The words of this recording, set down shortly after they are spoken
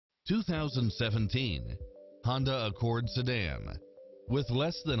2017 Honda Accord Sedan. With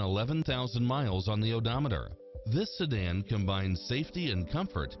less than 11,000 miles on the odometer, this sedan combines safety and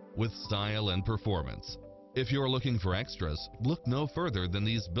comfort with style and performance. If you're looking for extras, look no further than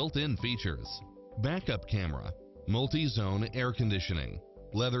these built-in features: backup camera, multi-zone air conditioning,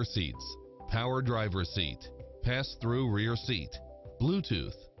 leather seats, power driver seat, pass-through rear seat,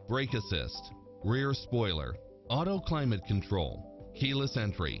 Bluetooth, brake assist, rear spoiler, auto climate control, keyless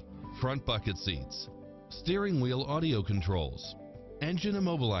entry, front bucket seats, steering wheel audio controls, engine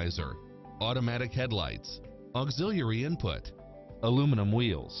immobilizer, automatic headlights, auxiliary input, aluminum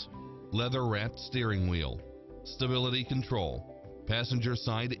wheels, leather-wrapped steering wheel, stability control, passenger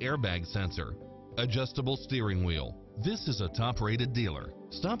side airbag sensor, adjustable steering wheel. This is a top-rated dealer.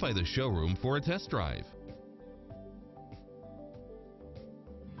 Stop by the showroom for a test drive.